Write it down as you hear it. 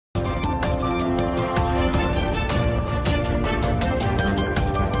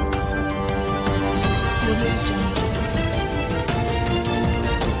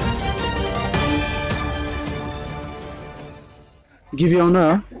गिबियावनो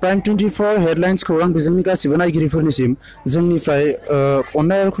prime 24 headlines खौरां बिजोंनि गासिबो नायगिरिफोरनिसिम जोंनिफ्राय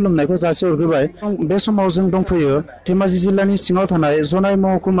अननाय आरो खुलुमनायखौ जासिहरग्रोबाय। बे समाव जों दंफैयो धेमाजि जिल्लानि सिङाव थानाय जनाय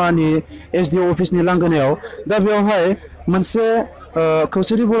महकुमानि एसडिअ अफिसनि लांगोनायाव। दा बेवहाय मोनसे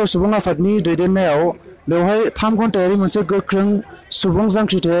खौसेथि बर' सुबुं आफादनि दैदेननायाव बेवहाय 3 घन्टायारि मोनसे गोख्रों सुबुं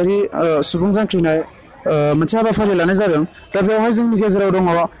जांख्रिनाय मोनसे हाबाफारि लानाय जादों। दा बेवहाय जोंनि गेजेराव दङ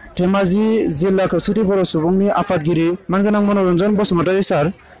धेमाजि जिल्ला खौसेथि बर' सुबुंनि आफादगिरि मानगोनां मनरन्जन बसुमतारी सार।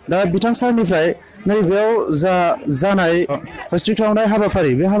 दा बिथां सारनिफ्राय नैबेयाव जानाय हस्रिख्रावनाय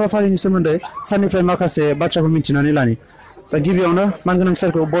हाबाफारि बे हाबाफारिनि सोमोन्दै सारनिफ्राय माखासे बाथ्राखौ मिथिनानै लानि। दा गिबियावनो मानगोनां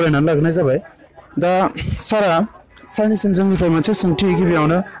सारखौ बरायनानै लाग्रोनाय जाबाय। दा सारनिसिम जोंनिफ्राय मोनसे सोंथि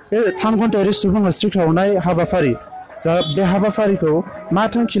गिबियावनो बे 3 घन्टायारि सुबुं हस्रिख्रावनाय हाबाफारि बे हाबाफारिखौ मा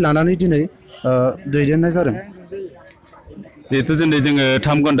थांखि लानानै दिनै दैदेननाय जादों? जिहेतु दिनै जोङो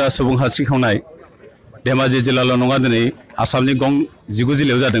 3 घन्टा सुबुं हस्रिखावनाय धेमाजि जिल्लाल' नङा दिनै आसामनि 19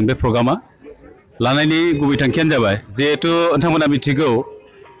 जिल्लायाव जादों। बे प्रग्रामा लानायनि गुबै थांखियानो जाबाय जिहेतु नोंथांमोना मिथिगौ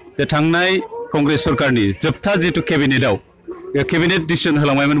जे थांनाय कंग्रेस सरकारनि जोबथा जिहेतु केबिनेट डिसिसन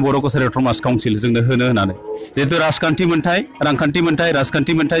होलांबायमोन बर' कसारि अट'नमास काउन्सिल जोंनो होनानै जिहेतु राजखान्थि मोन्थाय, रांखान्थि मोन्थाय,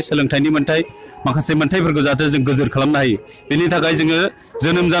 सोलोंथाइनि मोन्थाय माखासे मोन्थायफोरखौ जाहाथे जों गोजोर खालामनो हायो। बेनि थाखाय जोङो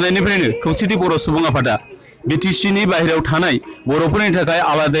जोनोम जानायनिफ्रायनो खौसेथि बर' सुबुं आफादा बिटिसिनि बाहेरायाव थानाय बर'फोरनि थाखाय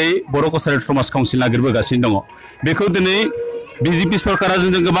आलादायै बर' कसारि अट'नमास काउन्सिल नागिरबोगासिनो दङ। बेखौ दिनै बिजेपि सरकारा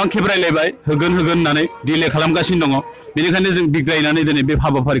जोंजों गोबां खेब रायलायबाय होगोन होननानै डिले खालामगासिनो दङ। बेनिखायनो जों बिग्रायनानै दिनै बे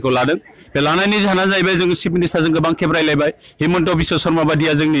हाबाफारिखौ लादों। बे लानायनि जाहोना जाहैबाय जों चिफ मिनिस्टारजों गोबां खेब रायलायबाय। हिमन्त बिश्व शर्मा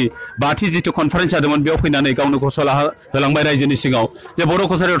बादिया जोंनि 5थि जिथु कनफारेन्स जादोंमोन बेयाव फैनानै गावनो गसला होलांबाय रायजोनि सिगाङाव जे बर'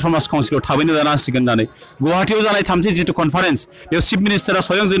 कसारि अट'नमास काउन्सिलाव थाबैनो जानो हासिगोन होननानै। गुवाहाटीयाव जानाय 3थि जिथु कनफारेन्स बेयाव चिफ मिनिस्टारा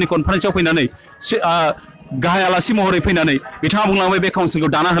स्वयं जोंनि कनफारेन्सआव फैनानै गाहाय आलासि महरै फैनानै बिथाङा बुंलांबाय बे काउन्सिलखौ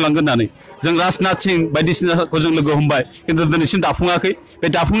दाना होलांगोन होननानै। जों राजनाथ सिं बायदिसिनाखौ जों लोगो हमबाय खिन्थु दिनैसिम दाफुङाखै। बे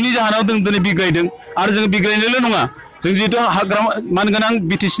दाफुंनि जाहोनाव जों दिनै बिग्रायदों आरो जों बिग्रायनोल' नङा जों जिहेतु मानगोनां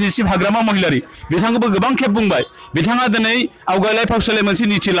बिटिसिनि चिफ हाग्रामा महिलारि बिथांखौबो गोबां खेब बुंबाय। बिथाङा दिनै आवगायलाय फावसायलाय मोनसे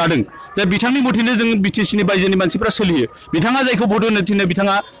नीति लादों जे बिथांनि मथेनो जों बिटिसिनि बायजोनि मानसिफ्रा सोलियो। बिथाङा जायखौ भट होनो थिनो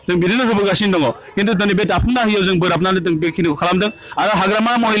बिथाङा जों बिदिनो होबोगासिनो दङ। खिन्थु दिनै बे दाफुंना होयियाव जों बोराबनानै जों बेखिनिखौ खालामदों आरो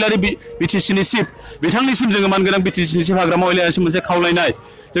हाग्रामा महिलारि बिटिसिनि चिफ बिथांनिसिम जोङो मानगोनां बिटिसिनि चिफ हाग्रामा महिलारिसिम मोनसे खावलायनाय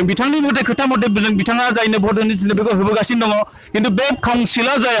जों बिथांनि मथे खोथा मथे जों बिथाङा जायनो भट होनो थिनो बेखौ होबोगासिनो दङ। खिन्थु बे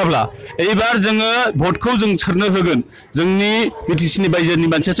काउन्सिला जायाब्ला एबार जोङो भटखौ जों सोरनो होगोन जोंनि बिटिसिनि बायजोनि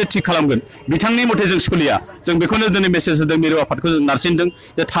मानसियासो थिग खालामगोन। बिथांनि मथे जों सोलिया। जों बेखौनो दिनै मेसेज होदों मिरु आफादखौ जों नारसिनदों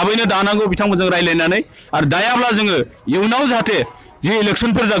जे थाबैनो दानांगौ बिथांमोनजों रायलायनानै आरो दायाब्ला जोङो इयुनाव जाहाथे जि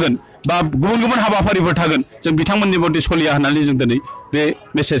इलेक्सनफोर जागोन बा गुबुन हाबाफारिफोर थागोन जों बिथांमोननि मथे सोलिया होननानै जों दिनै बे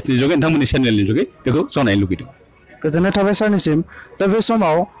मेसेजनि जुगै नोंथांमोननि चेनेलनि जुगै बेखौ जनायनो लुगैदों। गोजोननाय थाबाय सारनिसिम। दा बे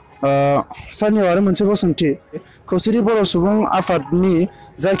समाव सारनियाव आरो मोनसेबाव सोंथि खौसेथि बर' सुबुं आफादनि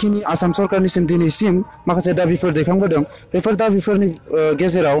जाखिनि आसाम सरकारनिसिम दिनैसिम माखासे दाबिफोर दैखांबोदों बेफोर दाबिफोरनि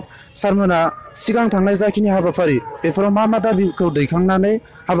गेजेराव सारमोना सिगां थांनाय जाखिनि हाबाफारि बेफोराव मा दाबिखौ दैखांनानै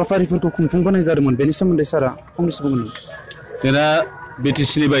हाबाफारिफोरखौ खुंफुंबोनाय जादोंमोन बेनि सोमोन्दै सारा फंनैसो बुंगोन। जोंना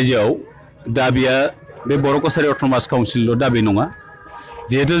बिटिसिनि बायजोआव दाबिया बे बर' कसारि अट'नमास काउन्सिलल' दाबि नङा।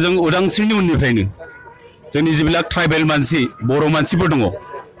 जिहेतु जों उदांस्रिनि उननिफ्रायनो जोंनि जेब्ला ट्राइबेल मानसि बर' मानसिफोर दङ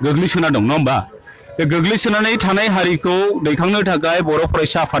गोग्लैसोना दं नङा होमबा। बे गोग्लैसोनानै थानाय हारिखौ दैखांनो थाखाय बर'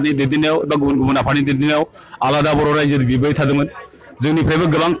 फरायसा आफादनि दैदेननायाव एबा गुबुन आफादनि दैदेननायाव आलादा बर' रायजो बिबाय थादोंमोन। जोंनिफ्रायबो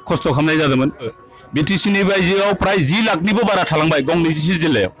गोबां खस्थ' खालामनाय जादोंमोन। बिटिसिनि बायजोआव प्राय 10 लाखनिबो बारा थालांबाय 29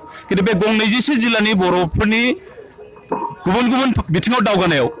 जिल्लायाव। खिन्थु बे 29 जिल्लानि बर'फोरनि गुबुन बिथिङाव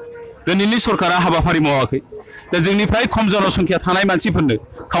दावगानायाव दिनैनि सरकारा हाबाफारि मावाखै। दा जोंनिफ्राय खम जनसंख्या थानाय मानसिफोरनो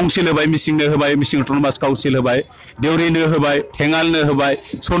काउन्सिल होबाय, मिसिंनो होबाय, मिसिं अट'नमास काउन्सिल होबाय, देउरिनो होबाय, थेङालनो होबाय,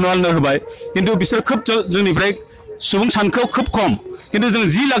 सनवालनो होबाय। खिन्थु बिसोर खोब जोंनिफ्राय सुबुं सानखोआव खोब खम। खिन्थु जों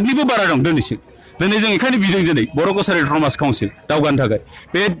 10 लाखनिबो बारा दं दिनैसिम। दिनै जों बेखायनो बिदों दिनै बर' कसारि अट'नमास काउन्सिल दावगानो थाखाय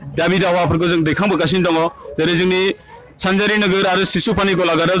बे दाबि दावाफोरखौ जों दैखांबोगासिनो दङ। जेरै जोंनि सानजारि नोगोर आरो सिसुपानि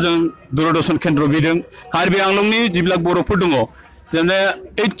गलाघाटआव जों दूरदर्शन केन्द्र बिदों। कार्बि आंलंनि जिब्ला बर'फोर दङ जेने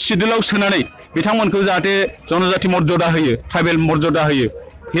 8 सिडुलाव सोनानै बिथांमोनखौ जाहाथे जनजाति मर्यादा होयो, ट्राइबेल मर्यादा होयो,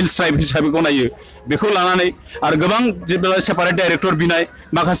 हिल्स ट्राइब हिसाबै गनायो बेखौ लानानै आरो गोबां जेब्ला सेपारेट डाइरेक्टर बिनाय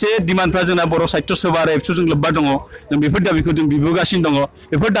माखासे डिमान्डफ्रा जोंना बर' साहित्य सभा आरो एबसुजों लोब्बा दङ। जों बेफोर दाबिखौ जों बिबोगासिनो दङ।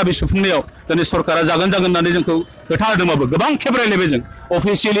 बेफोर दाबि सुफुंनायाव दिनै सरकारा जागोन होननानै जोंखौ खोथा होदोंबाबो गोबां खेब रायलायबाय जों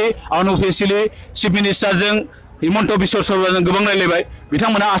अफिसियेलि आनअफिसियेलि चिफ मिनिस्टारजों हिमन्त बिश्व शर्माजों गोबां रायलायबाय।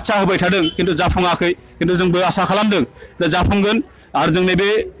 बिथांमोना आसा होबाय थादों खिन्थु जाफुङाखै। खिन्थु जोंबो आसा खालामदों जे जाफुंगोन आरो जोंनि बे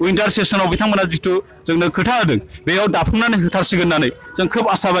विंटार सेसनाव बिथांमोना जिथु जोंनो खोथा होदों बेयाव दाफुंनानै होथारसिगोन होननानै जों खोब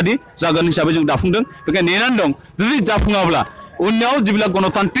आसाबादि जागोन हिसाबै जों दाफुंदों। बेखायनो नेनानै दं जुदि जाफुङाब्ला उनाव जिबिला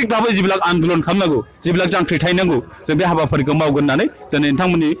गणतान्त्रिक भाबै जिबिला आन्दोलन खालामनांगौ जिबिला जांख्रिथाय नांगौ जों बे हाबाफारिखौ मावगोन होननानै दिनै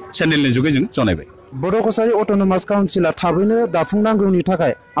नोंथांमोननि चेनेलनि जुगै जों जनायबाय बर' कसारि अट'नमास काउन्सिला थाबैनो दाफुंनांगौनि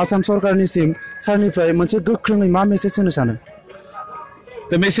थाखाय आसाम सरकारनिसिम सारनिफ्राय मोनसे गोख्रोङै मा मेसेज होनो सानो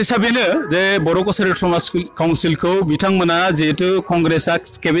दा मेसेजआ बेनो जे बर' कसारि समाज काउन्सिलखौ बिथांमोना जिहेतु कंग्रेसआ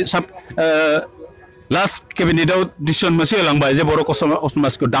लास्ट केबिनेटआव डिसिसन मोनसे होलांबाय जे बर'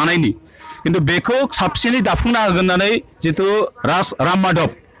 समाजखौ दानायनि किन्तु बेखौ साबसिनै दाफुंना होगोन होननानै जितु राम माधव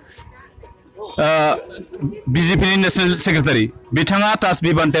बिजेपिनि नेशनेल सेक्रेटारि बिथाङा टास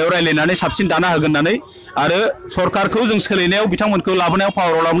बिबान्थायाव रायलायनानै साबसिन दाना होगोन होननानै आरो सरकारखौ जों सोलायनायाव बिथांमोनखौ लाबोनायाव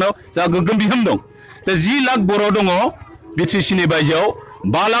पावाराव लाबोनायाव जा गोग्गोम बिहोम दं दा 10 लाख बर' दङ बिटिसिनि बायजोआव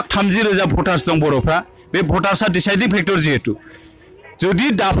 5,30,000 भटार्स दं बर'फ्रा बे भटार्सआ डिसाइडिं फेक्टर जिहेतु जुदि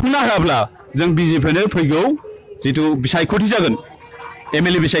दाफुंना होआब्ला जों बिजेपिनो फैगौ जितु बिसायख'थि जागोन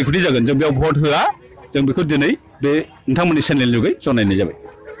एमएलए बिसायख'थि जागोन जों बेयाव भट होआ जों बेखौ दिनै बे नोंथांमोननि चेनेल जुगै जनायनाय जाबाय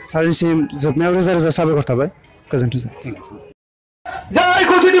सारनिसिम जोबनायाव रोजा रोजा साबायखर थाबाय गोजोन्थों सार जय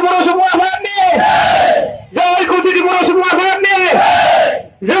कौटिनि बर' सुबुं आफादनि जय कौटिनि बर' सुबुं आफादनि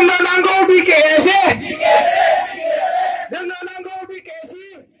जोंनो नांगौ बिकेएसए